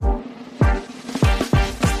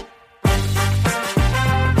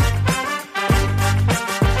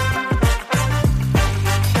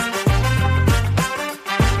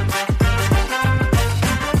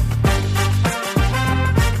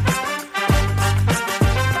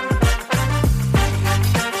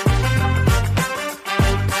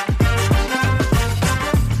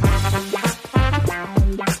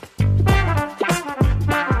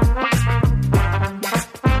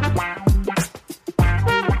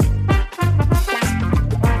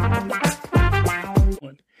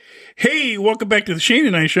welcome back to the Shane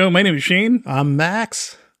and I Show. My name is Shane. I'm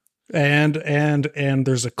Max. And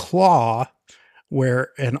there's a claw where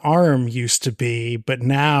an arm used to be, but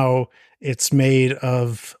now it's made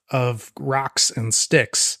of rocks and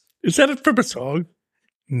sticks. Is that from a song?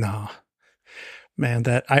 Nah. Man,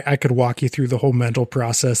 that I could walk you through the whole mental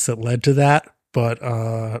process that led to that, but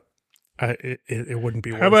it wouldn't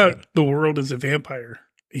be worth it. How about The World is a Vampire?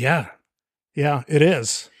 Yeah, it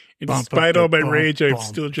is. Despite all my rage, I'm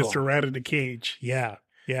still just a rat in a cage. Yeah.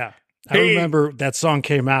 I remember that song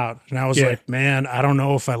came out, and I was like, man, I don't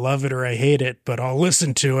know if I love it or I hate it, but I'll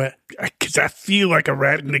listen to it. Because I feel like a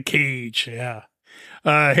rat in a cage. Yeah.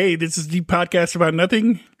 Hey, this is the podcast about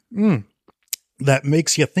nothing. That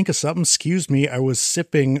makes you think of something. Excuse me. I was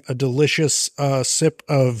sipping a delicious sip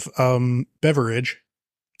of beverage.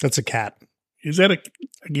 That's a cat. Is that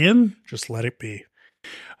again? Just let it be.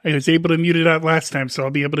 I was able to mute it out last time, so I'll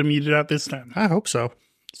be able to mute it out this time. I hope so.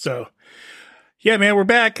 So, yeah, man, we're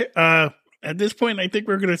back. At this point, I think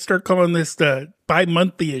we're going to start calling this the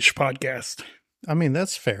bi-monthly-ish podcast. I mean,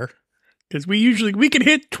 that's fair. Because we can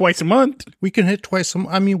hit twice a month. We can hit twice a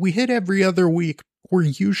month. I mean, we hit every other week. We're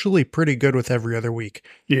usually pretty good with every other week.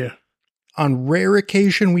 Yeah. On rare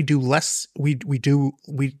occasion, we do less. We do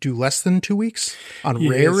less than 2 weeks. On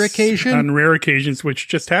rare occasions, which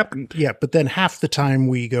just happened. Yeah, but then half the time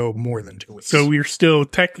we go more than 2 weeks. So we're still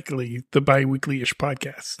technically the bi-weekly-ish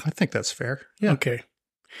podcast. I think that's fair. Yeah. Okay.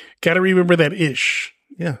 Got to remember that ish.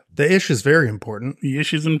 Yeah, the ish is very important. The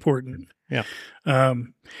ish is important. Yeah.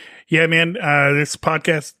 Yeah, man. This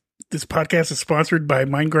podcast is sponsored by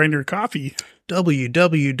Mind Grinder Coffee.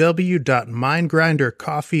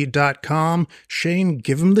 www.mindgrindercoffee.com. Shane,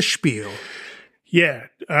 give him the spiel. Yeah.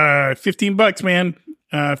 $15, man.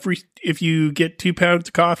 Free if you get 2 pounds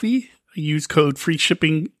of coffee. Use code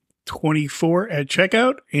FREESHIPPING24 at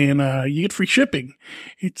checkout, and you get free shipping.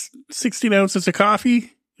 It's 16 ounces of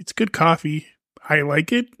coffee. It's good coffee. I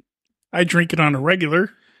like it. I drink it on a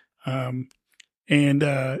regular. I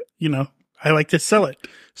like to sell it.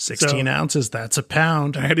 16 ounces, that's a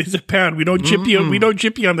pound. That is a pound. We don't jip you. We don't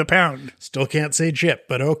jip you on the pound. Still can't say jip,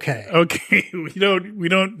 but okay. Okay. We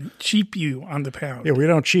don't cheap you on the pound. Yeah, we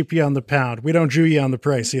don't cheap you on the pound. We don't Jew you on the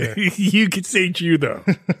price either. You could say Jew, though.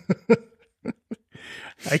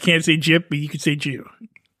 I can't say jip, but you could say Jew.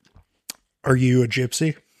 Are you a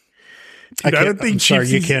gypsy? Dude, I don't think I'm sorry,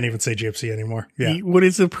 you can't even say gypsy anymore. Yeah. What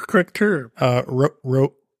is the correct term?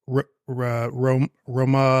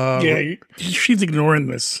 Roma. Yeah, she's ignoring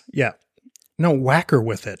this. Yeah. No, whack her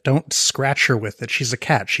with it. Don't scratch her with it. She's a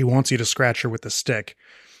cat. She wants you to scratch her with a stick.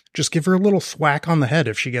 Just give her a little thwack on the head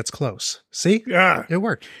if she gets close. See? Yeah. It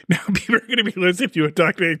worked. Now people are going to be listening to it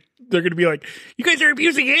talking. They're going to be like, you guys are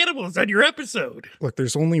abusing animals on your episode. Look,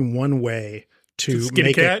 there's only one way to skin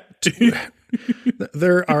make a cat.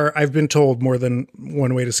 I've been told more than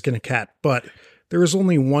one way to skin a cat, but there is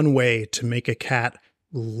only one way to make a cat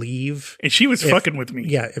leave. And she was fucking with me.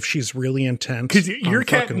 Yeah, if she's really intense. Because your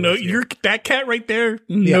cat, that cat right there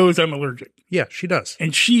knows I'm allergic. Yeah, she does.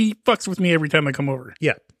 And she fucks with me every time I come over.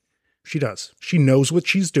 Yeah, she does. She knows what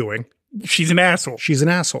she's doing. She's an asshole. She's an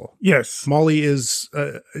asshole. Yes. Molly is,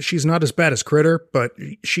 she's not as bad as Critter, but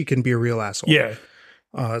she can be a real asshole. Yeah.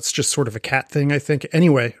 It's just sort of a cat thing, I think.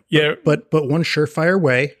 Anyway. Yeah. But one surefire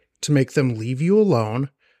way to make them leave you alone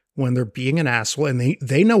when they're being an asshole, and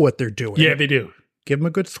they know what they're doing. Yeah, they do. Give them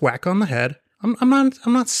a good thwack on the head. I'm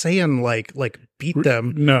not saying like beat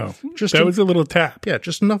them. No, that was a little tap. Yeah,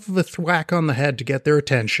 just enough of a thwack on the head to get their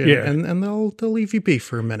attention. Yeah. and they'll leave you be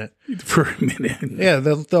for a minute. For a minute. Yeah,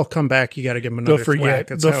 they'll come back. You got to give them another thwack.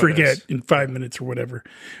 They'll forget in 5 minutes or whatever.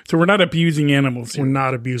 So we're not abusing animals here. We're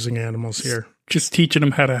not abusing animals here. Just teaching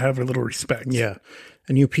them how to have a little respect. Yeah.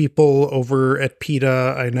 And you people over at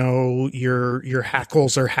PETA, I know your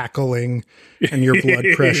hackles are hackling and your blood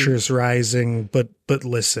pressure's rising, but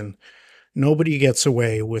listen, nobody gets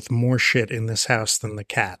away with more shit in this house than the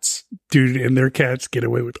cats. Dude, and their cats get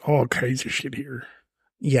away with all kinds of shit here.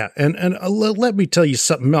 Yeah, and let me tell you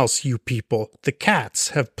something else, you people. The cats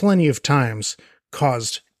have plenty of times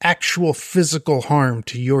caused actual physical harm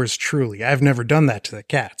to yours truly. I've never done that to the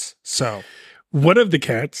cats, so... One of the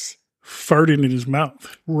cats farted in his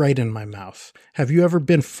mouth. Right in my mouth. Have you ever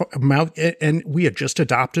been mouth? And we had just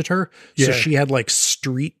adopted her, so she had like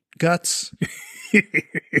street guts.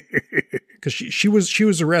 Because she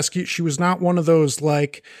was a rescue. She was not one of those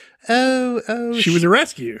like, She was a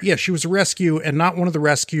rescue. Yeah, she was a rescue, and not one of the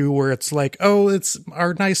rescue where it's like, oh, it's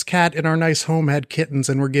our nice cat in our nice home had kittens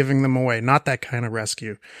and we're giving them away. Not that kind of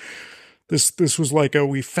rescue. This was like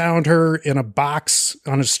we found her in a box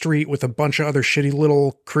on a street with a bunch of other shitty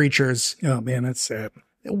little creatures. Oh man, that's sad.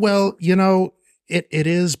 Well, you know, It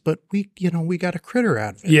is, but we got a critter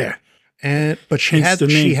out of it. Yeah. But she Hence the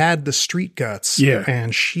name. she had the street guts. Yeah.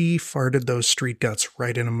 And she farted those street guts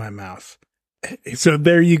right into my mouth. So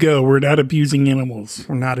there you go. We're not abusing animals.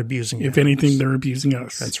 We're not abusing If animals. anything, they're abusing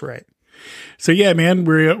us. That's right. So yeah, man,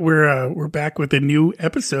 we're back with a new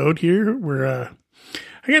episode here.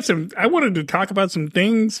 I wanted to talk about some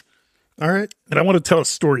things. All right. And I want to tell a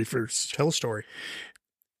story first. Tell a story.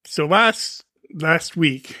 So last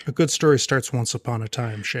week. A good story starts once upon a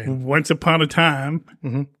time, Shane. Once upon a time.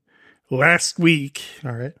 Mm-hmm. Last week.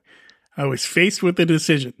 All right. I was faced with a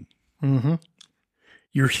decision. Mm-hmm.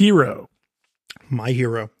 Your hero. My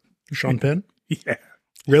hero. Sean Penn? Yeah.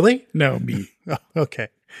 Really? No, me. Oh, okay.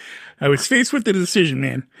 I was faced with the decision,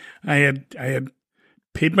 man. I had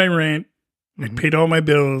paid my rent. Mm-hmm. I paid all my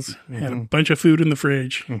bills. Had a bunch of food in the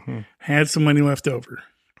fridge. Mm-hmm. Had some money left over.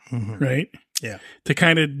 Mm-hmm. Right? Yeah. To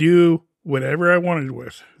kind of do whatever I wanted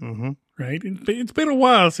with. Mm-hmm. Right? It's been a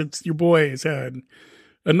while since your boy has had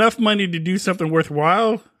enough money to do something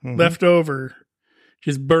worthwhile left over,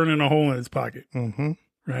 just burning a hole in his pocket. Mm-hmm.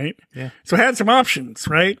 Right? Yeah. So I had some options,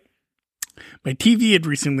 right? My TV had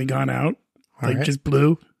recently gone out, just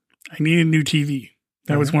blew. I needed a new TV.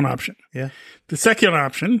 That was one option. Yeah. The second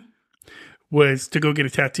option was to go get a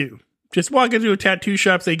tattoo. Just walk into a tattoo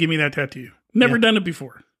shop, say, give me that tattoo. Never done it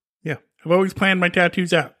before. Yeah. I've always planned my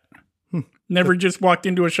tattoos out. Never just walked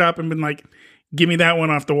into a shop and been like, give me that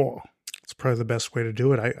one off the wall. It's probably the best way to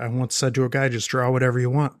do it. I once said to a guy, just draw whatever you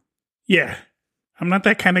want. Yeah. I'm not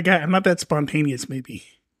that kind of guy. I'm not that spontaneous, maybe.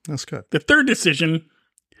 That's good. The third decision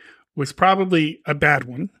was probably a bad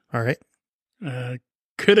one. All right.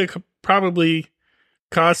 Could have probably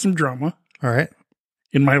caused some drama. All right.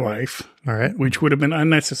 In my life. All right. Which would have been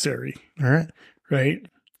unnecessary. All right. Right.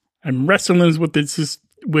 I'm wrestling with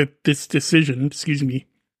this decision. Excuse me.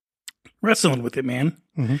 Wrestling with it, man.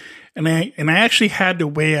 Mm-hmm. And I actually had to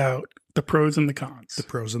weigh out the pros and the cons. The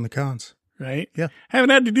pros and the cons. Right? Yeah. I haven't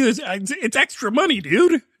had to do this. It's extra money,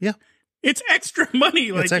 dude. Yeah. It's extra money.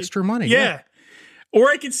 It's extra money. Yeah. Or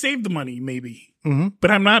I could save the money, maybe. Mm-hmm.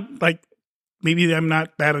 But I'm not maybe I'm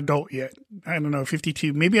not that adult yet. I don't know,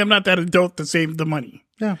 52. Maybe I'm not that adult to save the money.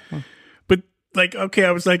 Yeah. Well. But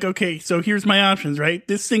I was like, okay, so here's my options, right?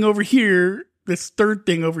 This thing over here, this third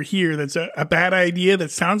thing over here, that's a bad idea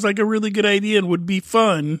that sounds like a really good idea and would be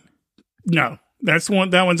fun. No, that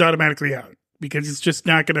one's automatically out because it's just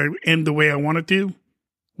not going to end the way I want it to,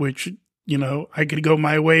 which, I could go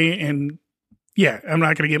my way and I'm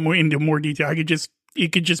not going to get into more detail.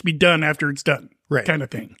 It could just be done after it's done. Right. Kind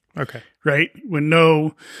of thing. Okay. Right. With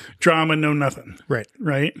no drama, no nothing. Right.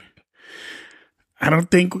 Right. I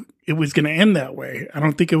don't think it was going to end that way. I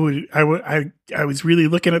don't think it would. I was really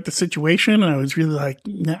looking at the situation and I was really like,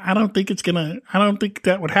 no, I don't think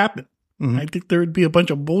that would happen. Mm-hmm. I think there would be a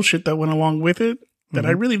bunch of bullshit that went along with it that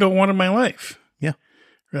I really don't want in my life. Yeah.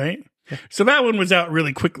 Right. Yeah. So that one was out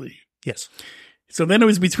really quickly. Yes. So then it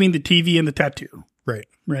was between the TV and the tattoo. Right.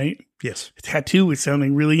 Right. Yes. The tattoo was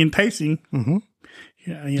sounding really enticing. Mm-hmm.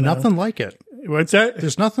 Yeah. Nothing like it. What's that?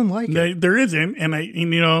 There's nothing like it. There isn't. And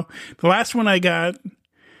the last one I got,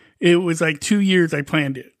 it was like 2 years I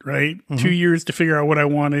planned it, right? Mm-hmm. 2 years to figure out what I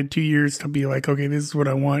wanted, 2 years to be like, okay, this is what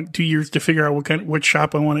I want, 2 years to figure out what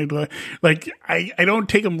shop I wanted. Like, I don't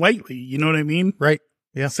take them lightly. You know what I mean? Right.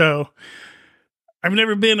 Yeah. So I've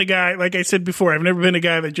never been a guy, like I said before, I've never been a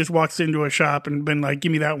guy that just walks into a shop and been like,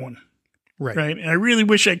 give me that one. Right. Right. And I really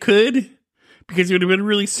wish I could, because it would have been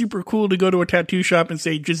really super cool to go to a tattoo shop and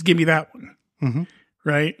say, just give me that one. Mm-hmm.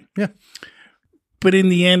 Right. Yeah. But in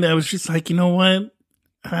the end, I was just like, you know what?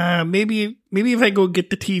 Maybe if I go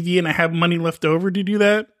get the TV and I have money left over to do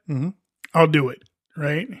that, I'll do it.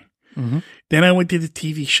 Right. Mm-hmm. Then I went to the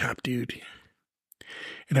TV shop, dude.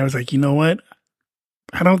 And I was like, you know what?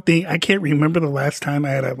 I can't remember the last time I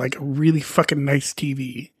had a really fucking nice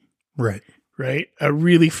TV. Right. Right. A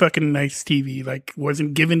really fucking nice TV. Like,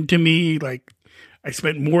 wasn't given to me. Like, I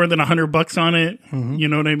spent more than $100 on it. Mm-hmm. You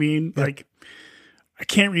know what I mean? Yep. Like, I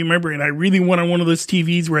can't remember. And I really wanted one of those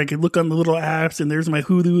TVs where I could look on the little apps and there's my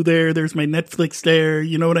Hulu there. There's my Netflix there.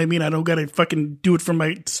 You know what I mean? I don't got to fucking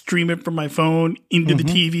stream it from my phone into the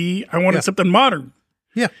TV. I wanted something modern.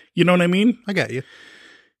 Yeah. You know what I mean? I got you.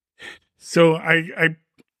 So I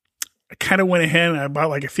kind of went ahead and I bought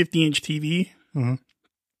like a 50-inch TV. Mm-hmm.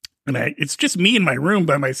 And it's just me in my room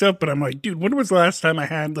by myself, but I'm like, dude, when was the last time I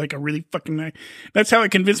had like a really fucking nice? That's how I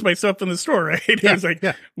convinced myself in the store, right? Yeah, I was like,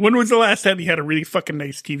 when was the last time you had a really fucking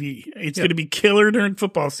nice TV? It's going to be killer during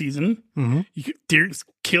football season. Mm-hmm.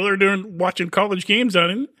 Killer during watching college games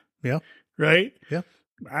on it. Yeah. Right? Yeah.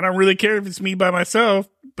 I don't really care if it's me by myself,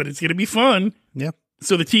 but it's going to be fun. Yeah.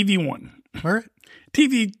 So the TV won. All right.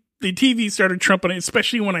 TV the TV started trumping it,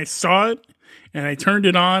 especially when I saw it and I turned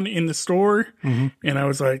it on in the store, and I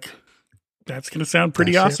was like, that's going to sound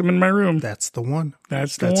pretty awesome in my room. That's the one.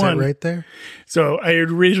 That's it right there. So I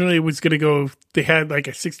originally was going to go, they had like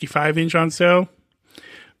a 65 inch on sale,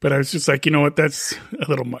 but I was just like, you know what? That's a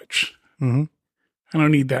little much. I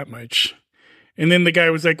don't need that much. And then the guy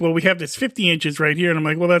was like, well, we have this 50 inches right here. And I'm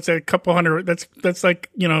like, well, that's a couple hundred. That's like,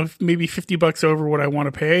 you know, maybe $50 over what I want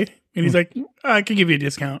to pay. And he's like, I can give you a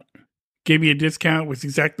discount. Gave me a discount, was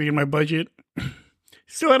exactly in my budget.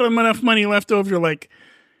 Still had enough money left over, like,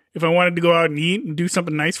 if I wanted to go out and eat and do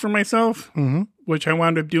something nice for myself, which I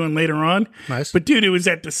wound up doing later on. Nice. But dude, it was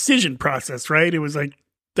that decision process, right? It was like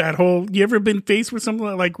that whole, you ever been faced with something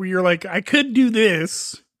like where you're like, I could do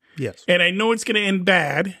this. Yes. And I know it's going to end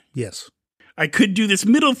bad. Yes. I could do this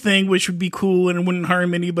middle thing, which would be cool and it wouldn't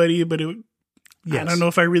harm anybody, but I don't know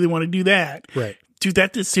if I really want to do that. Right. Dude,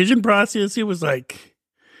 that decision process, it was like,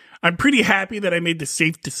 I'm pretty happy that I made the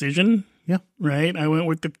safe decision. Yeah. Right. I went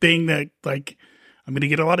with the thing that, like, I'm going to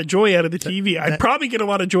get a lot of joy out of the TV. I'd probably get a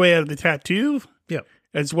lot of joy out of the tattoo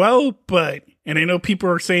as well. But, and I know people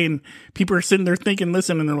are sitting there thinking,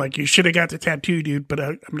 listen, and they're like, you should have got the tattoo, dude. But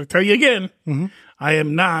I'm going to tell you again, I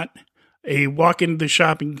am not a walk into the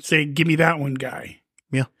shop and say, give me that one guy.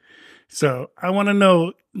 Yeah. So I want to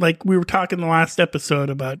know, like we were talking the last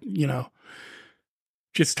episode about, you know,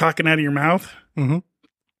 just talking out of your mouth.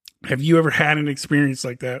 Have you ever had an experience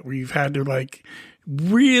like that where you've had to like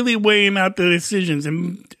really weighing out the decisions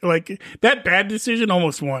and like that bad decision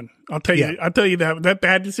almost won? I'll tell you that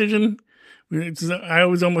bad decision. I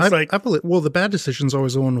was almost I believe, well, the bad decision's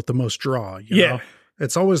always the one with the most draw. You know?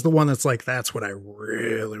 It's always the one that's like, that's what I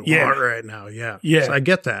really want right now. Yeah. So I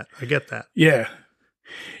get that. Yeah.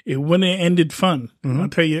 It wouldn't have ended fun. I'll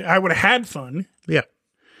tell you, I would have had fun. Yeah.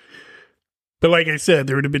 But like I said,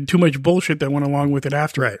 there would have been too much bullshit that went along with it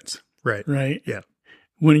afterwards. Right. Yeah.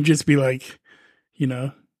 Wouldn't just be like, you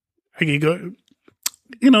know, I could go,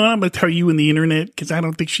 you know, I'm going to tell you in the internet because I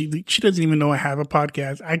don't think she doesn't even know I have a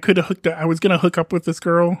podcast. I was going to hook up with this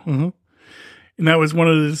girl. And that was one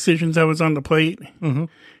of the decisions I was on the plate.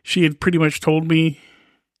 She had pretty much told me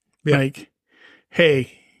like,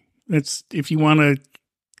 hey, if you want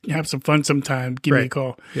to have some fun sometime, give me a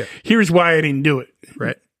call. Yeah. Here's why I didn't do it.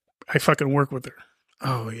 Right. I fucking work with her.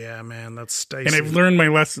 Oh, yeah, man. That's dicey. And I've learned my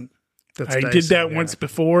lesson. I did that once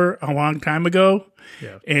before, a long time ago.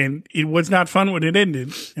 Yeah. And it was not fun when it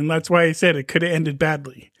ended. And that's why I said it could have ended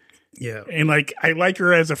badly. Yeah. And like, I like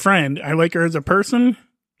her as a friend. I like her as a person.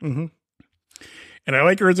 And I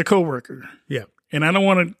like her as a coworker. Yeah. And I don't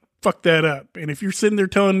want to fuck that up. And if you're sitting there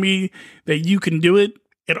telling me that you can do it,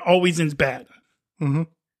 it always ends bad.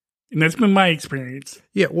 And that's been my experience.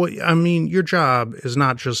 Yeah, well, I mean, your job is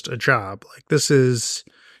not just a job. Like, this is,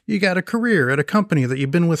 you got a career at a company that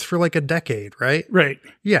you've been with for like a decade, right? Right.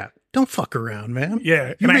 Yeah. Don't fuck around, man.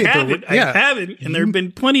 Yeah. And I haven't. And there have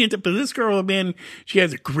been plenty of, but this girl, man, she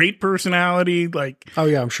has a great personality. Like, oh,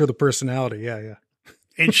 yeah, I'm sure the personality. Yeah.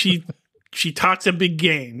 And she talks a big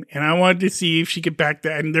game. And I wanted to see if she could back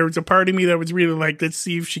that. And there was a part of me that was really like, let's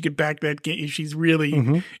see if she could back that game. If she's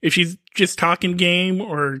really, if she's just talking game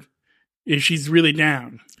or if she's really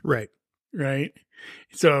down. Right.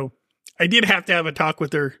 So I did have to have a talk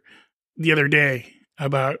with her the other day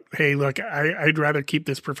about, hey, look, I'd rather keep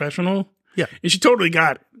this professional. Yeah. And she totally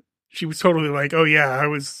got it. She was totally like, oh, yeah, I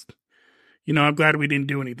was, you know, I'm glad we didn't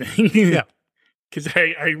do anything. Yeah. Because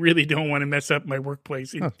I really don't want to mess up my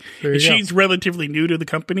workplace. Oh, she's relatively new to the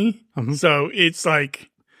company. So it's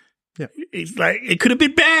like, it's like, it could have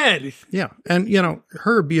been bad. Yeah. And, you know,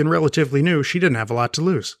 her being relatively new, she didn't have a lot to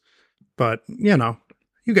lose. But, you know,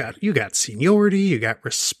 you got seniority, you got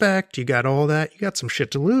respect, you got all that. You got some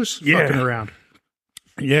shit to lose fucking around.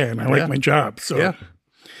 Yeah, and I like my job. So,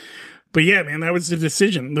 but yeah, man, that was the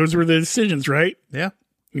decision. Those were the decisions, right? Yeah.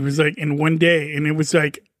 It was like in one day, and it was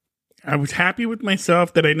like, I was happy with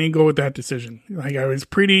myself that I didn't go with that decision. Like I was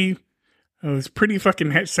pretty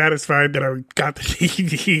fucking satisfied that I got the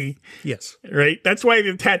TV. Yes. Right. That's why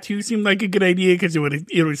the tattoo seemed like a good idea because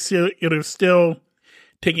it was still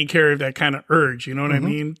taking care of that kind of urge. You know what I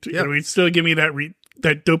mean? It would still give me that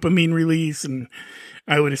that dopamine release, and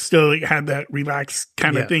I would have still had that relaxed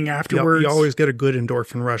kind of thing afterwards. You always get a good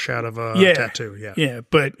endorphin rush out of a tattoo. Yeah. Yeah.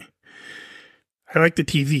 But I like the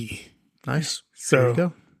TV. Nice. So there you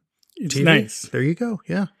go. It's TV. nice. There you go.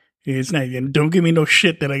 Yeah. It's nice. And don't give me no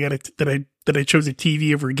shit that I chose a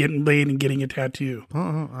TV over getting laid and getting a tattoo.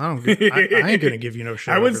 I ain't gonna give you no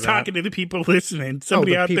shit. I was talking to the people listening.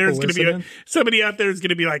 Somebody out there is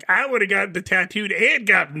gonna be like, I would have gotten the tattooed and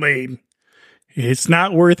gotten laid. It's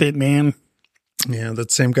not worth it, man. Yeah,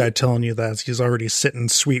 that same guy telling you that, he's already sitting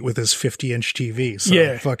sweet with his 50-inch TV. So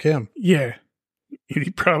Yeah. fuck him. Yeah. He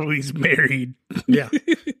probably is married. Yeah.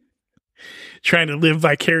 Trying to live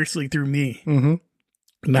vicariously through me. Mm-hmm.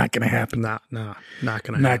 Not going to happen. Not gonna Not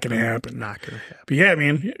happen. going to happen. Not gonna happen. But yeah,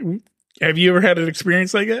 man. Have you ever had an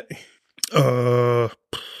experience like that?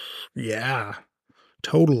 Yeah.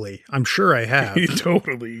 Totally. I'm sure I have.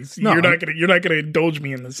 Totally. No, you're not gonna indulge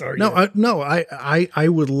me in this, are you? I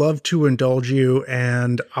would love to indulge you,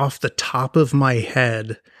 and off the top of my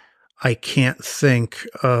head, I can't think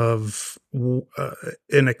of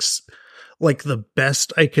like the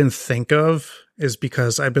best I can think of is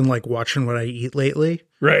because I've been like watching what I eat lately.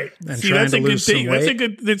 Right. And See, trying that's to a good lose some thing. That's a weight.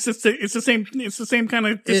 good, it's the same kind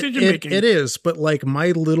of decision making. It is, but like my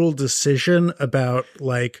little decision about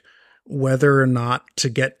like whether or not to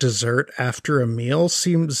get dessert after a meal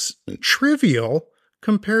seems trivial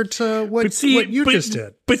compared to what you just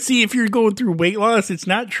did. But see, if you're going through weight loss, it's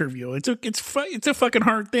not trivial. It's a fucking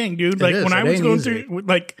hard thing, dude. Like when I was going through,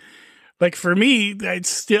 like for me, I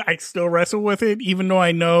still wrestle with it, even though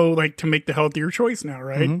I know like to make the healthier choice now,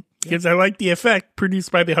 right? Mm-hmm. Because I like the effect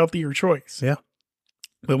produced by the healthier choice. Yeah.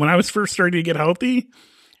 But when I was first starting to get healthy,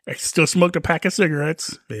 I still smoked a pack of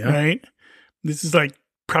cigarettes. Yeah. Right. This is like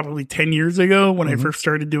probably 10 years ago when Mm-hmm. I first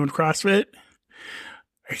started doing CrossFit.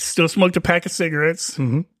 I still smoked a pack of cigarettes.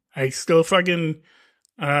 Mm-hmm. I still fucking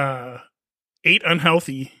ate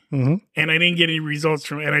unhealthy. Mm-hmm. And I didn't get any results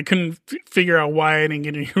from it. And I couldn't figure out why I didn't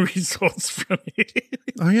get any results from it.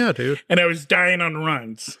 Oh yeah, dude. And I was dying on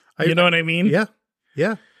runs. You know what I mean? Yeah.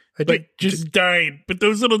 Yeah. I do. Like just dying. But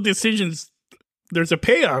those little decisions, there's a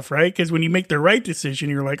payoff, right? Because when you make the right decision,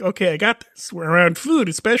 you're like, okay, I got this. Around food,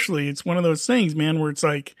 especially, it's one of those things, man, where it's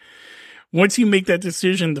like, once you make that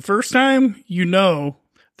decision the first time, you know.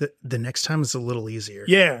 The next time is a little easier.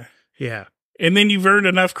 Yeah. Yeah. And then you've earned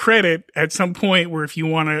enough credit at some point where if you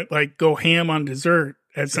want to like go ham on dessert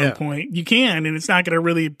at some point, you can, and it's not going to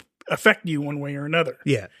really affect you one way or another.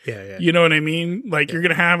 Yeah. Yeah. You know what I mean? Like you're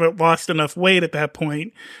going to have lost enough weight at that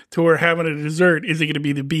point to where having a dessert isn't going to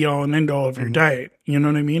be the be all and end all of your diet. You know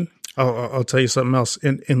what I mean? Oh, I'll tell you something else.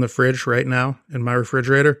 In the fridge right now, in my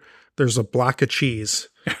refrigerator, there's a block of cheese.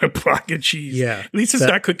 A block of cheese. Yeah. At least it's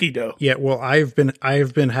not cookie dough. Yeah. Well, I've been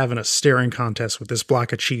having a staring contest with this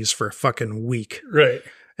block of cheese for a fucking week. Right.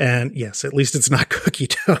 And yes, at least it's not cookie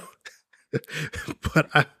dough. But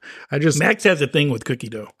I just Max has a thing with cookie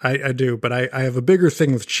dough. I do, but I have a bigger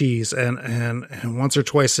thing with cheese, and once or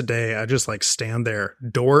twice a day I just like stand there,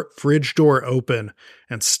 fridge door open,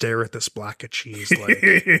 and stare at this block of cheese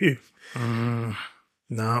like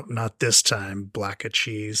no, not this time, block of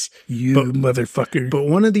cheese. Motherfucker. But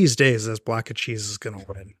one of these days this block of cheese is gonna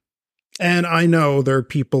win. And I know there are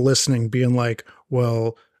people listening being like,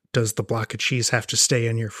 well, does the block of cheese have to stay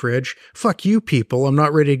in your fridge? Fuck you people. I'm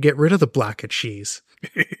not ready to get rid of the block of cheese.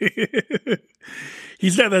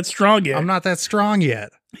 He's not that strong yet. I'm not that strong yet.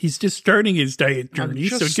 He's just starting his diet journey.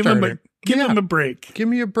 So give him a break. Give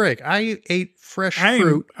me a break. I ate fresh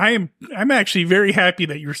fruit. I'm actually very happy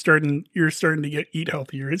that you're starting to eat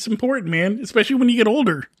healthier. It's important, man, especially when you get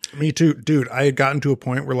older. Me too, dude. I had gotten to a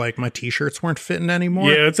point where like my t-shirts weren't fitting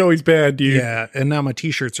anymore. Yeah, it's always bad, dude. Yeah, and now my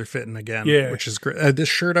t-shirts are fitting again. Yeah, which is great. This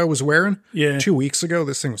shirt I was wearing, 2 weeks ago,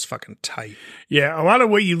 this thing was fucking tight. Yeah, a lot of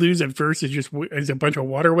what you lose at first is a bunch of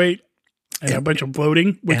water weight and a bunch of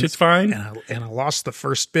bloating, which is fine. And I lost the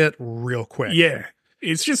first bit real quick. Yeah,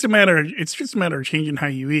 it's just a matter of changing how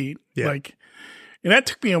you eat. Yeah. Like, and that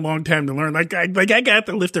took me a long time to learn. Like I got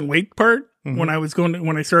the lifting weight part when I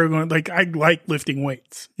started going. Like I like lifting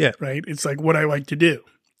weights. Yeah, right. It's like what I like to do.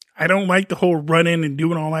 I don't like the whole running and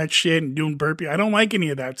doing all that shit and doing burpee. I don't like any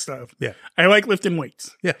of that stuff. Yeah, I like lifting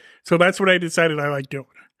weights. Yeah, so that's what I decided I like doing.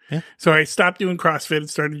 Yeah. So I stopped doing CrossFit and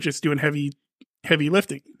started just doing heavy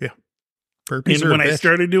lifting. Yeah. Burpees and when I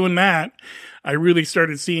started doing that, I really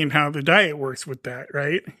started seeing how the diet works with that,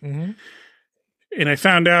 right? Mm-hmm. And I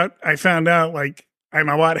found out like I'm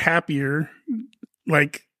a lot happier,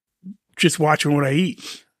 like just watching what I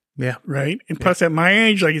eat. Yeah. Right. And plus at my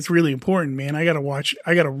age, like it's really important, man. I gotta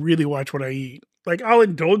really watch what I eat. Like I'll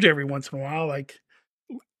indulge every once in a while. Like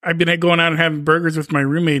I've been going out and having burgers with my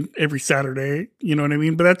roommate every Saturday. You know what I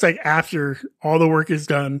mean? But that's like after all the work is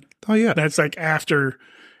done. Oh yeah. That's like after,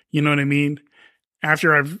 you know what I mean?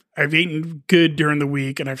 After I've eaten good during the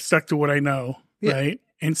week and I've stuck to what I know. Yeah. Right.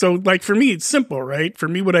 And so like for me, it's simple, right? For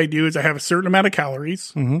me, what I do is I have a certain amount of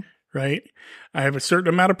calories, right? I have a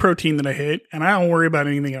certain amount of protein that I hit and I don't worry about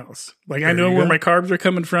anything else. Like I know where my carbs are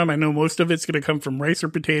coming from. I know most of it's going to come from rice or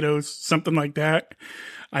potatoes, something like that.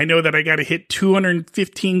 I know that I got to hit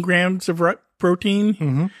 215 grams of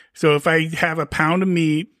protein. So if I have a pound of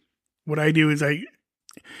meat, what I do is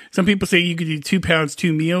some people say you could do 2 pounds,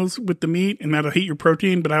 2 meals with the meat, and that'll hit your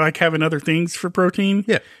protein, but I like having other things for protein.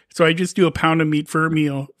 Yeah. So I just do a pound of meat for a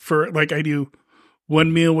meal I do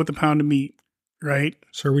 1 meal with a pound of meat, right?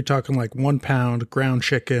 So are we talking like 1 pound ground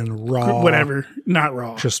chicken, raw? Whatever, not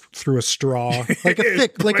raw. Just through a straw. Like a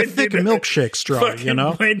thick milkshake straw, you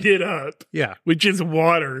know? Blend it up. Yeah. With just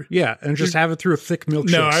water. Yeah, and just have it through a thick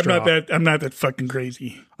milkshake straw. No, I'm not that fucking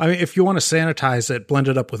crazy. I mean, if you want to sanitize it, blend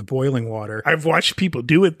it up with boiling water. I've watched people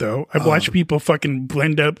do it though. I've watched people fucking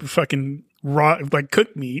blend up fucking raw, like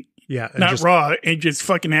cooked meat. Yeah. Not raw, and just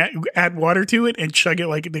fucking add water to it and chug it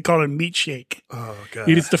like they call it a meat shake. Oh, God.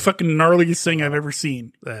 Dude, it's the fucking gnarliest thing I've ever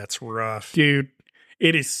seen. That's rough. Dude,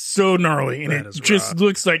 it is so gnarly. And it just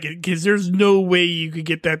looks like it, because there's no way you could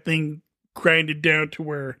get that thing grinded down to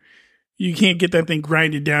where you can't get that thing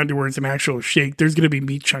grinded down to where it's an actual shake. There's going to be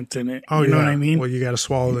meat chunks in it. Oh, you know what I mean? Well, you got to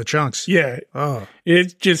swallow the chunks. Yeah. Oh.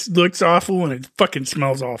 It just looks awful and it fucking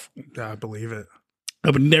smells awful. I believe it. I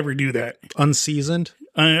would never do that. Unseasoned?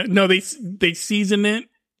 No, they season it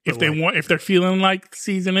if they're feeling like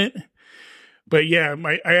season it. But yeah,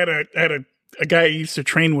 I had a guy I used to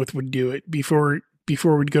train with would do it before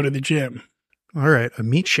we'd go to the gym. All right, a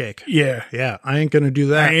meat shake. Yeah. Yeah, I ain't going to do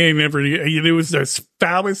that. I ain't never. It was the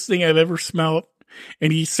foulest thing I've ever smelled.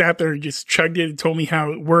 And he sat there and just chugged it and told me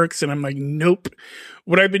how it works. And I'm like, nope.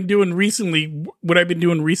 What I've been doing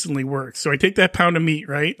recently works. So I take that pound of meat,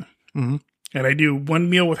 right? Mm-hmm. And I do 1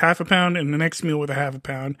 meal with half a pound and the next meal with a half a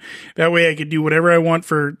pound. That way I could do whatever I want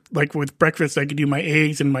for, like with breakfast, I could do my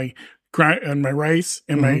eggs and my rice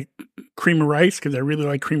and my cream of rice, because I really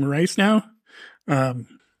like cream of rice now,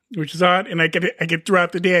 which is odd. And I could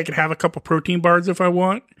throughout the day, I could have a couple protein bars if I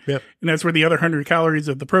want. Yep. And that's where the other 100 calories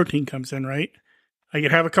of the protein comes in, right? I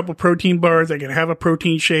could have a couple protein bars. I could have a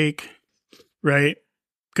protein shake, right?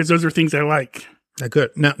 Because those are things I like.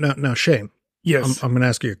 Good. Now, Shane. Yes. I'm going to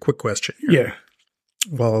ask you a quick question here. Yeah.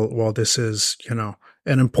 While this is,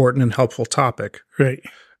 an important and helpful topic. Right.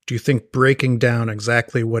 Do you think breaking down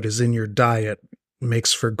exactly what is in your diet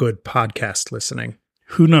makes for good podcast listening?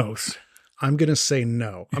 Who knows? I'm going to say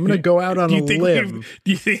no. I'm going to go out on a limb.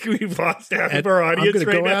 Do you think we've lost half of our audience? I'm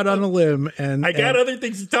going to go out on a limb. And I got other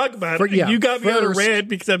things to talk about. You got me on a rant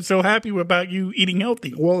because I'm so happy about you eating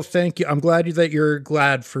healthy. Well, thank you. I'm glad that you're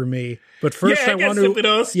glad for me. But first, I want to something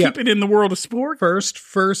else. Keep it in the world of sport.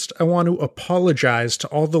 First, I want to apologize to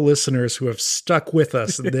all the listeners who have stuck with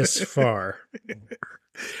us this far.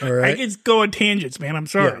 All right. I can go on tangents, man. I'm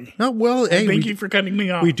sorry. Yeah. No, well, hey, thank you for cutting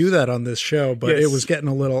me off. We do that on this show, but it was getting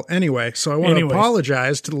a little anyway. So I want to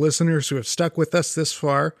apologize to the listeners who have stuck with us this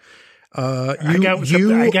far. I got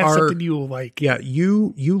something you will like. Yeah,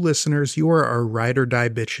 you listeners, you are our ride or die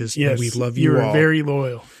bitches. Yes, and we love you all. You're very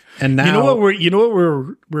loyal. And now, you know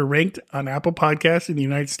what we're ranked on Apple Podcasts in the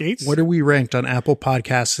United States. What are we ranked on Apple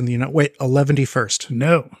Podcasts in the United? Wait, 111st.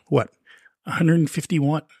 No, what?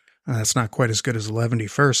 151. That's not quite as good as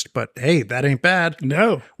 111st, but hey, that ain't bad.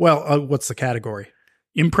 No. Well, what's the category?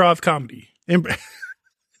 Improv comedy. Okay,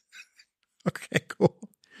 cool.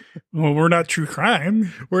 Well, we're not true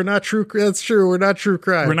crime. We're not true. That's true. We're not true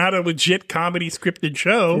crime. We're not a legit comedy scripted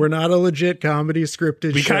show. We're not a legit comedy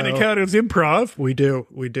scripted show. We kind of count as improv. We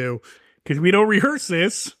do. Because we don't rehearse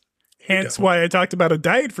this. Hence why I talked about a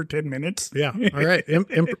diet for 10 minutes. Yeah. All right.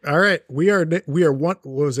 All right. We are what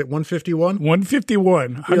was it? 151?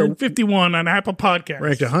 151. 151 on Apple Podcasts.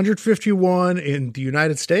 Ranked 151 in the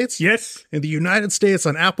United States? Yes. In the United States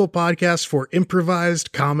on Apple Podcasts for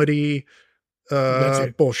improvised comedy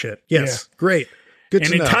bullshit. Yes. Yeah. Great. Good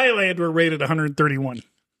to know. And in Thailand, we're rated 131.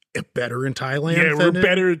 Better in Thailand? Yeah, we're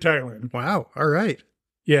better in Thailand. Wow. All right.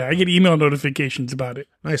 Yeah, I get email notifications about it.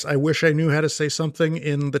 Nice. I wish I knew how to say something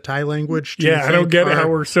in the Thai language. Yeah, I don't get how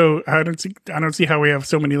we're so. I don't see how we have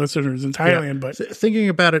so many listeners in Thailand. But thinking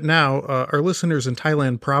about it now, our listeners in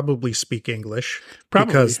Thailand probably speak English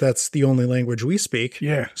because that's the only language we speak.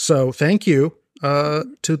 Yeah. So thank you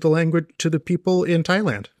to the people in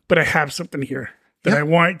Thailand. But I have something here that I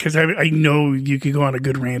want, because I know you could go on a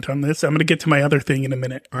good rant on this. I'm going to get to my other thing in a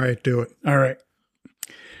minute. All right, do it. All right.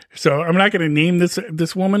 So I'm not going to name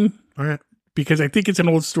this woman. All right. Because I think it's an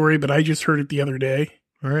old story, but I just heard it the other day.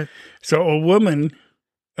 All right. So a woman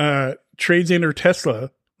trades in her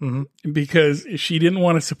Tesla because she didn't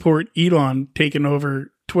want to support Elon taking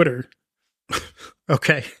over Twitter.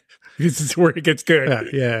 Okay. This is where it gets good.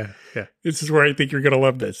 Yeah. This is where I think you're going to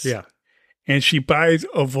love this. Yeah. And she buys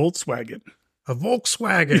a Volkswagen. A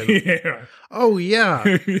Volkswagen. Yeah. Oh,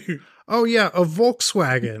 yeah. Oh, yeah. A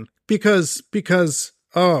Volkswagen. Because,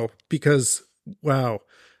 wow,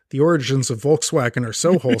 the origins of Volkswagen are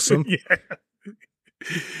so wholesome. Yeah.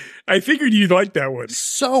 I figured you'd like that one.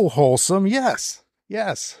 So wholesome. Yes.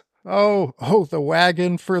 Yes. Oh, the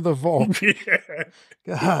wagon for the Volk. Yeah.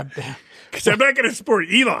 God damn. Because I'm not going to support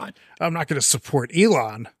Elon. I'm not going to support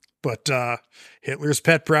Elon, but Hitler's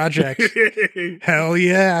pet project. Hell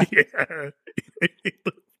yeah. Yeah.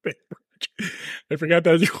 I forgot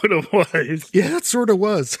that's what it was. Yeah, it sort of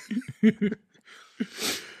was.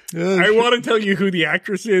 I want to tell you who the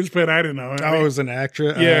actress is, but I don't know. Oh, it was an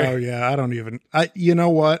actress? Yeah. Oh, yeah. I don't even. You know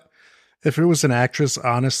what? If it was an actress,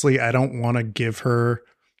 honestly, I don't want to give her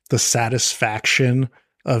the satisfaction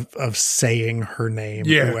of saying her name,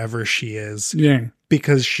 whoever she is. Yeah.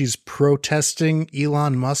 Because she's protesting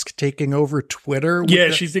Elon Musk taking over Twitter.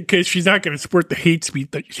 Yeah, because she's not going to support the hate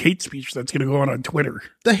speech that's going to go on Twitter.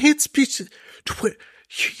 The hate speech.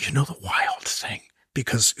 You know the wild thing,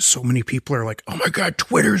 because so many people are like, oh my God,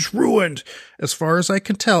 Twitter's ruined. As far as I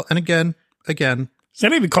can tell. And again, It's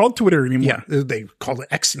not even called Twitter anymore. yeah, they call it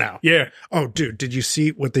X now. Yeah. Oh, dude, did you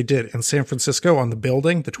see what they did in San Francisco on the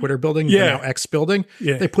building, the Twitter building, Yeah. the now X building?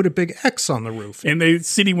 Yeah. They put a big X on the roof. And the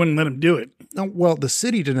city wouldn't let them do it. Oh, well, the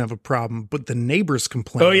city didn't have a problem, but the neighbors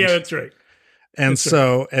complained. Oh, yeah, that's right. And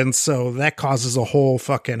so that causes a whole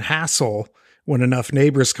fucking hassle. When enough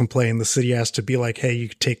neighbors complain, the city has to be like, hey, you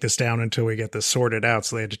can take this down until we get this sorted out.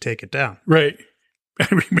 So they had to take it down. Right. I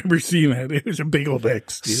remember seeing that. It was a big old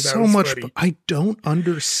X. Dude. So much. I don't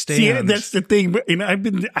understand. See, that's the thing. And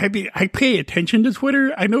I pay attention to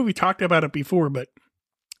Twitter. I know we talked about it before, but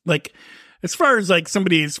like, as far as like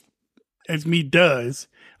somebody as me does,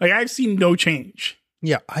 like I've seen no change.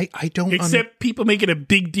 Yeah, I don't. Except people make it a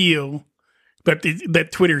big deal that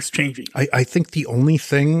Twitter's changing. I think the only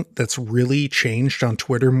thing that's really changed on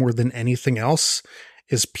Twitter more than anything else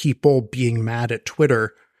is people being mad at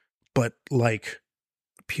Twitter, but like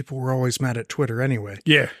people were always mad at Twitter anyway.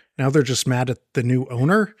 Yeah. Now they're just mad at the new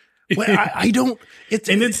owner. Well, I don't.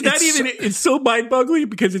 It's so mind-boggling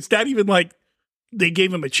because it's not even like they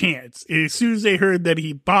gave him a chance. As soon as they heard that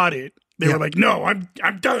he bought it, they were like, "No,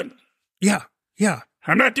 I'm done. Yeah, yeah.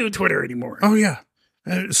 I'm not doing Twitter anymore." Oh yeah.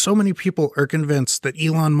 So many people are convinced that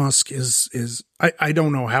Elon Musk is I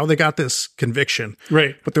don't know how they got this conviction.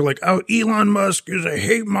 Right. But they're like, oh, Elon Musk is a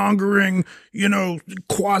hate mongering,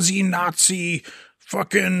 quasi-Nazi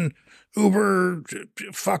fucking Uber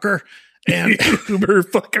fucker. And Uber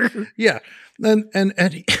fucker. Yeah. And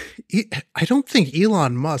I don't think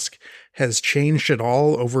Elon Musk has changed at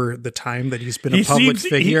all over the time that he's been a public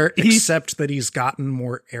figure, except that he's gotten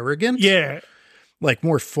more arrogant. Yeah. Like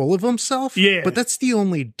more full of himself. Yeah. But that's the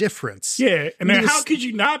only difference. Yeah. And then how could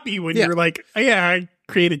you not be when you're like, yeah, I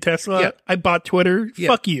created Tesla. Yeah. I bought Twitter. Yeah.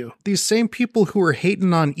 Fuck you. These same people who were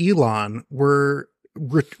hating on Elon were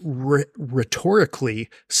rhetorically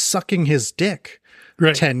sucking his dick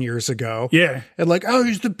 10 years ago. Yeah. And like, oh,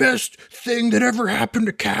 he's the best thing that ever happened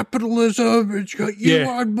to capitalism. It's got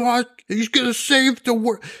Elon Musk. He's going to save the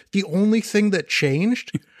world. The only thing that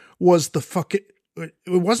changed was the fucking... It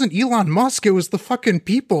wasn't Elon Musk. It was the fucking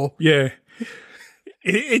people. Yeah.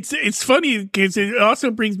 It's funny because it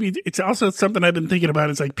also brings me, it's also something I've been thinking about.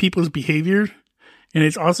 It's like people's behavior. And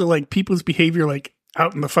it's also like people's behavior, like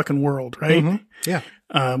out in the fucking world. Right. Mm-hmm. Yeah.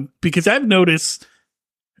 Because I've noticed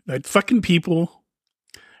that fucking people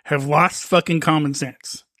have lost fucking common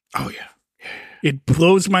sense. Oh yeah. It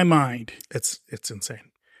blows my mind. It's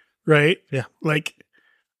insane. Right. Yeah. Like,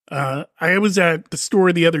 I was at the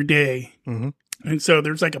store the other day. Mm-hmm. And so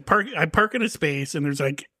there's like I park in a space and there's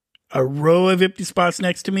like a row of empty spots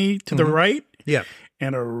next to me to the right. Yeah.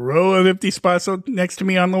 And a row of empty spots next to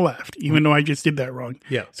me on the left, even though I just did that wrong.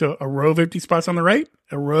 Yeah. So a row of empty spots on the right,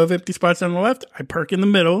 a row of empty spots on the left. I park in the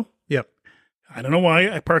middle. Yep. I don't know why.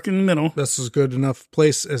 I park in the middle. That's as good enough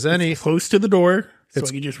place as any. It's close to the door. So I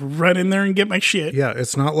can just run in there and get my shit. Yeah.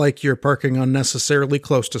 It's not like you're parking unnecessarily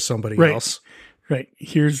close to somebody else. Right.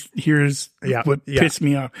 Here's what pissed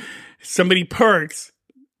me off. Somebody parks,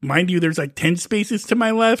 mind you, there's like 10 spaces to my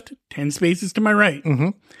left, 10 spaces to my right. Mm-hmm.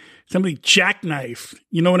 Somebody jackknife.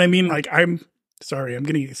 You know what I mean? Like, I'm sorry, I'm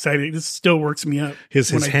getting excited. This still works me up. His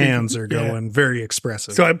hands are going very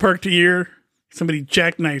expressive. So I parked here. Somebody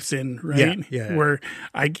jackknifes in, right? Yeah. Where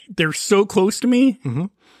they're so close to me. Mm-hmm.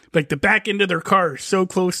 Like the back end of their car is so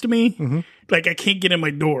close to me. Mm-hmm. Like I can't get in my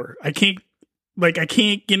door. I can't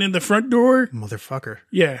get in the front door. Motherfucker.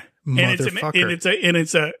 Yeah. Motherfucker. And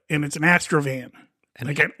it's an Astrovan. And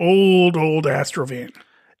like an old Astrovan.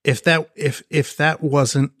 If that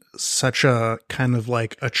wasn't such a kind of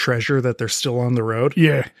like a treasure that they're still on the road.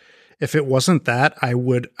 Yeah. If it wasn't that, I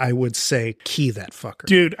would say key that fucker.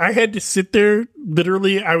 Dude, I had to sit there.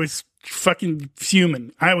 Literally, I was fucking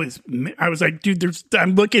fuming. I was like, dude,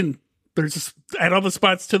 I'm looking at all the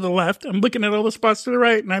spots to the left. I'm looking at all the spots to the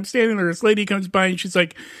right, and I'm standing there. This lady comes by, and she's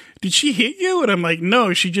like, "Did she hit you?" And I'm like,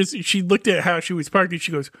 "No." She looked at how she was parked, and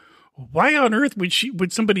she goes, "Why on earth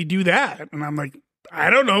would somebody do that?" And I'm like, "I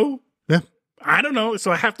don't know." Yeah. I don't know.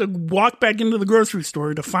 So I have to walk back into the grocery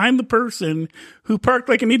store to find the person who parked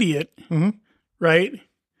like an idiot. Mm-hmm. Right?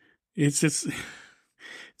 It's just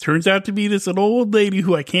turns out to be this little old lady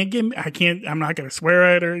who I'm not going to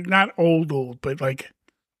swear at her. Not old, but like,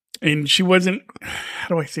 and she wasn't, how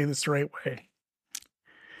do I say this the right way?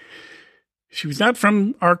 She was not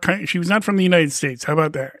from our country. She was not from the United States. How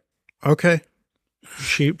about that? Okay.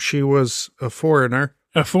 She was a foreigner.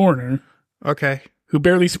 A foreigner. Okay. Who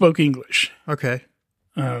barely spoke English. Okay.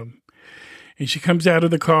 And she comes out of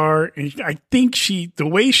the car, and I think the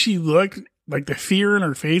way she looked, like the fear in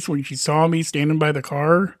her face when she saw me standing by the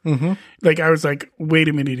car, like I was like, wait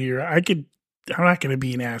a minute here. I'm not going to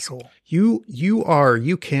be an asshole. You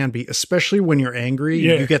can be, especially when you're angry.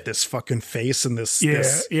 Yeah. You get this fucking face and this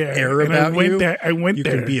air and about you. I went you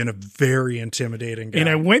there. can be in a very intimidating guy. And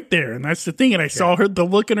I went there, and that's the thing. And I saw the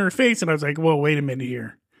look in her face, and I was like, well, wait a minute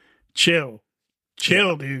here. Chill,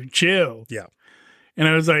 dude, chill. Yeah. And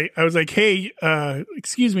I was like, hey,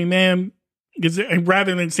 excuse me, ma'am. Because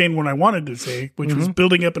rather than saying what I wanted to say, which was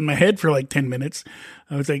building up in my head for like 10 minutes,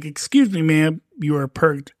 I was like, excuse me, ma'am, you are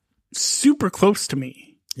parked super close to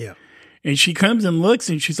me. Yeah. And she comes and looks,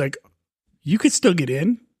 and she's like, you could still get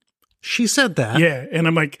in. She said that. Yeah. And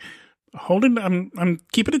I'm like, I'm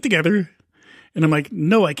keeping it together. And I'm like,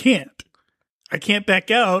 no, I can't. I can't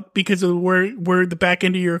back out because of where the back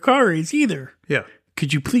end of your car is either. Yeah.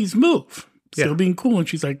 Could you please move? Still being cool. And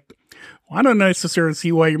she's like, well, I don't necessarily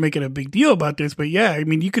see why you're making a big deal about this, but yeah, I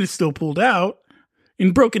mean, you could have still pulled out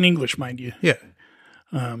in broken English, mind you. Yeah.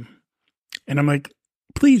 And I'm like,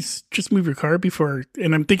 please just move your car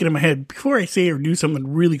and I'm thinking in my head, before I say or do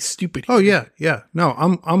something really stupid. Oh yeah. Yeah. No,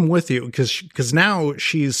 I'm with you because now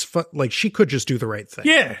she's like, she could just do the right thing.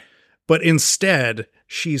 Yeah. But instead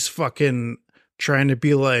she's fucking trying to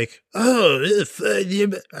be like, oh,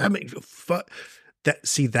 I mean, fuck that.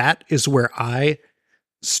 See, that is where I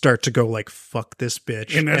start to go like, fuck this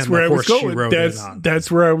bitch. And that's where I was going.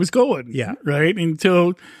 That's where I was going. Yeah. Right.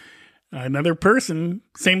 Until another person,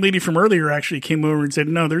 same lady from earlier, actually came over and said,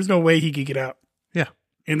 no, there's no way he could get out. Yeah.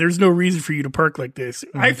 And there's no reason for you to park like this.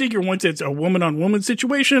 I figure once it's a woman on woman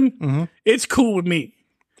situation, it's cool with me.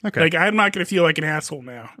 Okay. Like, I'm not going to feel like an asshole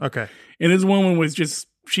now. Okay. And this woman was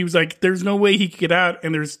she was like, there's no way he could get out.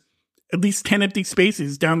 And there's at least 10 empty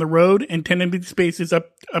spaces down the road and 10 empty spaces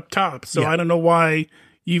up top. So I don't know why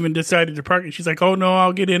you even decided to park. And she's like, oh no,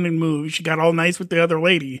 I'll get in and move. She got all nice with the other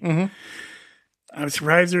lady. I was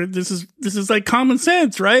surprised. This is like common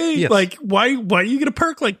sense, right? Yes. Like, why are you going to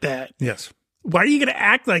park like that? Yes. Why are you going to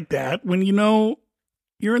act like that when you know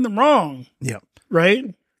you're in the wrong? Yeah. Right?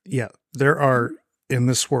 Yeah. There are in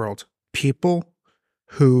this world people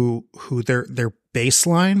who their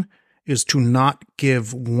baseline is to not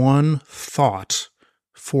give one thought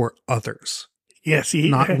for others. Yeah, see,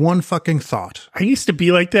 not one fucking thought. I used to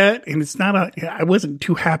be like that, and it's not I wasn't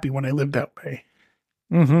too happy when I lived that way.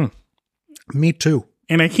 Me too.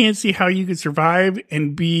 And I can't see how you could survive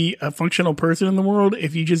and be a functional person in the world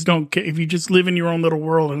if you just if you just live in your own little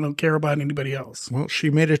world and don't care about anybody else. Well, she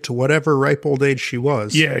made it to whatever ripe old age she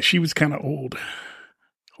was. Yeah, she was kind of old.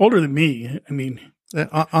 Older than me. I mean,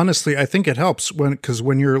 honestly, I think it helps because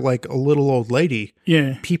when you're like a little old lady,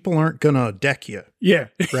 people aren't gonna deck you. Yeah,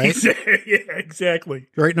 right. Yeah, exactly.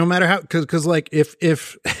 Right. No matter how, because like if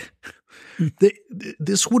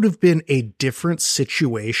this would have been a different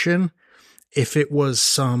situation if it was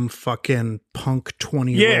some fucking punk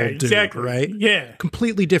 20-year-old dude, right? Yeah,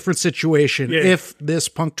 completely different situation. Yeah. If this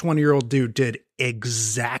punk 20-year-old dude did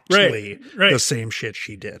exactly the same shit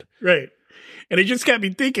she did, right. And it just got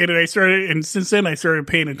me thinking, and since then I started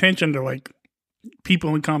paying attention to like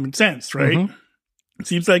people in common sense, right? It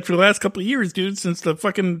seems like for the last couple of years, dude, since the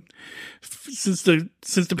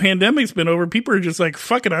pandemic's been over, people are just like,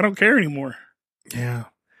 fuck it, I don't care anymore. Yeah.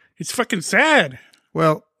 It's fucking sad.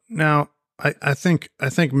 Well, now I think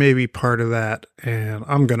maybe part of that, and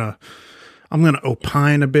I'm gonna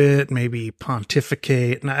opine a bit, maybe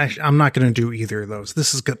pontificate. And I'm not going to do either of those.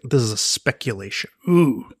 This is a speculation.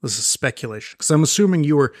 Ooh, this is speculation because I'm assuming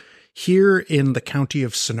you were here in the county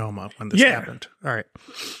of Sonoma when this happened. All right.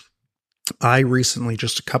 I recently,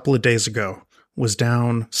 just a couple of days ago, was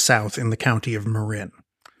down south in the county of Marin.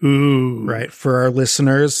 Ooh. Right. For our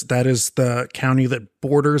listeners, that is the county that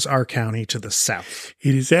borders our county to the south.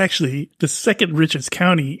 It is actually the second richest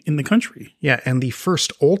county in the country. Yeah. And the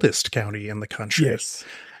first oldest county in the country. Yes.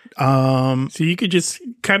 So you could just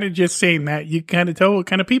kind of just saying that, you kind of tell what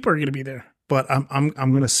kind of people are going to be there. But I'm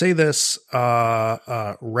going to say this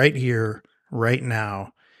right here, right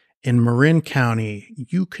now. In Marin County,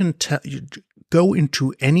 you can go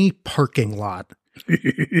into any parking lot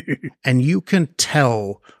and you can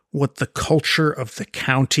tell what the culture of the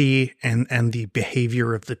county and the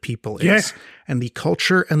behavior of the people is. Yeah. And the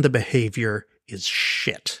culture and the behavior is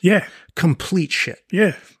shit. Yeah. Complete shit.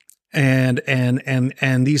 Yeah. And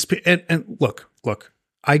these and look,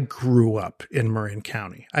 I grew up in Marin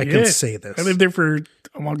County. I can say this. I lived there for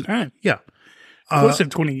a long time. Yeah. Close to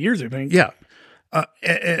 20 years, I think. Yeah.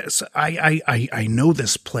 So I know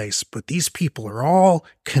this place, but these people are all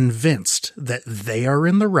convinced that they are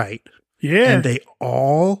in the right. Yeah. And they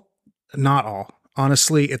all, not all,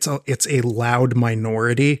 honestly, it's a loud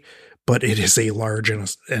minority, but it is a large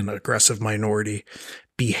and aggressive minority,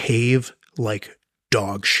 behave like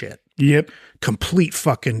dog shit. Yep. Complete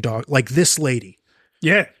fucking dog. Like this lady.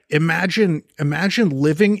 Yeah. Imagine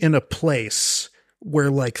living in a place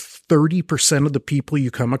where like 30% of the people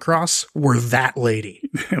you come across were that lady.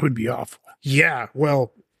 That would be awful. Yeah.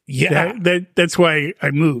 Well, yeah. That's why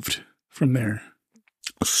I moved from there.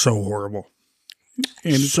 So horrible.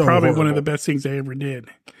 And it's probably one of the best things I ever did.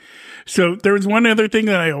 So there was one other thing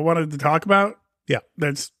that I wanted to talk about. Yeah.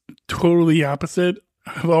 That's totally opposite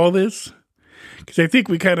of all this. Because I think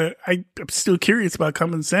I'm still curious about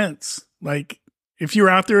common sense. Like, if you're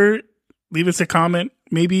out there, leave us a comment,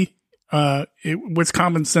 maybe. What's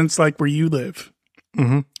common sense like where you live?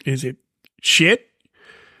 Mm-hmm. Is it shit?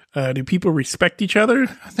 Do people respect each other?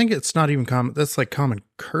 I think it's not even common. That's like common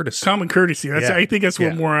courtesy. Common courtesy. I think that's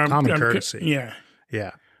what more common courtesy. Yeah.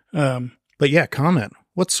 Yeah. But yeah, comment.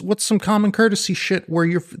 What's some common courtesy shit where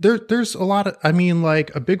you're there? There's a lot of. I mean,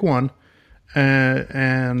 like a big one,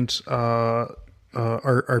 and our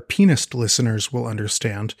penist listeners will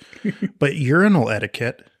understand. But urinal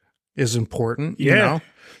etiquette is important. Yeah. You know?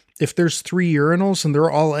 If there's 3 urinals and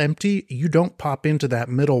they're all empty, you don't pop into that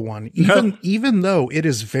middle one, even though it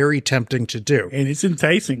is very tempting to do. And it's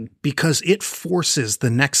enticing. Because it forces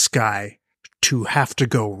the next guy to have to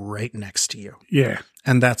go right next to you. Yeah.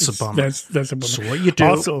 And that's a bummer. That's a bummer. So what you do,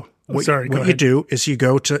 also, what you do is you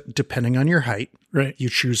go to, depending on your height, right? You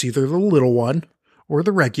choose either the little one or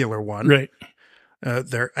the regular one. Right.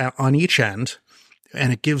 They're on each end,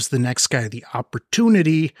 and it gives the next guy the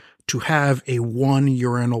opportunity to have a 1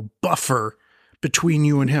 urinal buffer between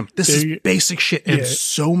you and him. This is basic shit. And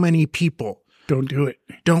so many people don't do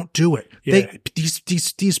it. Yeah.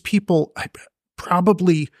 These people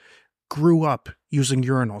probably grew up using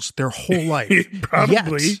urinals their whole life.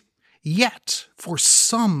 Probably. Yet, for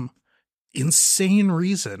some insane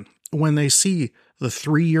reason, when they see the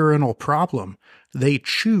 3 urinal problem, they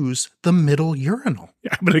choose the middle urinal.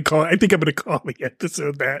 I think I'm going to call the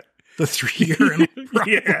episode that. The 3 urinal problem.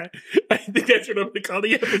 Yeah. I think that's what I'm going to call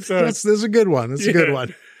the episode. That's a good one. That's a good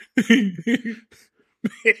one.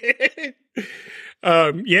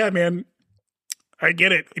 Yeah, man. I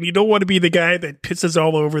get it. And you don't want to be the guy that pisses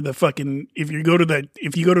all over the fucking, if you go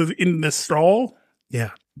to in the stall.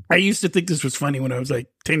 Yeah. I used to think this was funny when I was like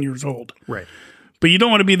 10 years old. Right. But you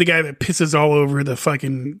don't want to be the guy that pisses all over the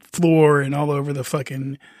fucking floor and all over the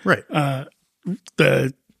fucking, right.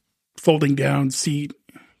 The folding down seat.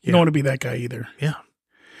 You don't want to be that guy either. Yeah.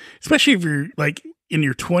 Especially if you're like in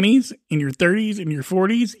your 20s, in your 30s, in your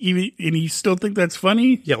 40s, even, and you still think that's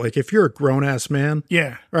funny. Yeah, like if you're a grown-ass man.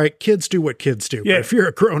 Yeah. All right, kids do what kids do. Yeah. But if you're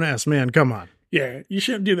a grown-ass man, come on. Yeah, you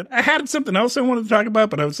shouldn't do that. I had something else I wanted to talk about,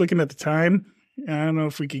 but I was looking at the time. I don't know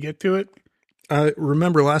if we could get to it.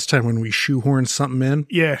 Remember last time when we shoehorned something in?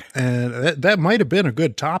 Yeah. And that might have been a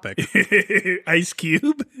good topic. Ice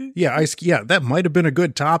Cube? Yeah, that might have been a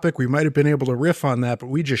good topic. We might have been able to riff on that, but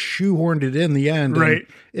we just shoehorned it in the end. Right.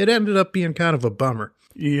 It ended up being kind of a bummer.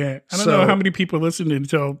 Yeah. I don't know how many people listened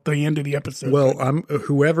until the end of the episode. Well,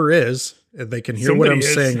 whoever is, they can hear what I'm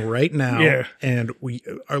saying right now. Yeah. And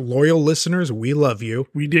our loyal listeners, we love you.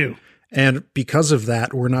 We do. And because of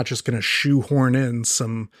that, we're not just going to shoehorn in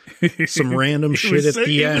some random shit at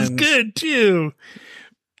the end. It was good too.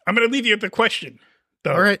 I'm going to leave you with the question,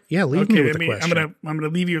 though. All right, yeah, leave me with the question. I'm going to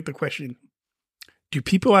leave you with the question. Do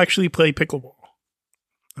people actually play pickleball?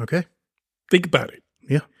 Okay, think about it.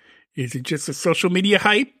 Yeah, is it just a social media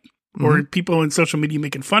hype, or are people in social media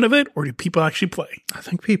making fun of it, or do people actually play? I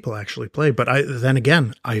think people actually play, but then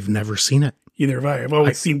again, I've never seen it. Either have I. I've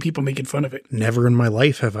always seen people making fun of it. Never in my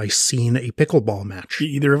life have I seen a pickleball match.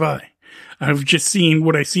 Either have I. I've just seen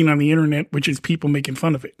what I've seen on the internet, which is people making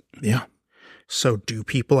fun of it. Yeah. So do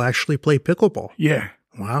people actually play pickleball? Yeah.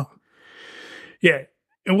 Wow. Yeah.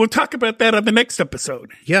 And we'll talk about that on the next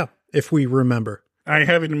episode. Yeah. If we remember. I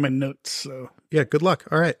have it in my notes. So Yeah, good luck.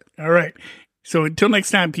 All right. all right. So until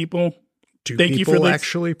next time, people. Do Thank you people for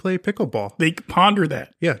actually play pickleball? They ponder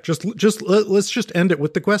that. Yeah, let's just end it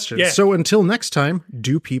with the question. Yeah. So until next time,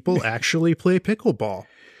 do people actually play pickleball?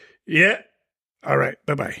 Yeah. All right.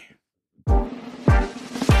 Bye-bye.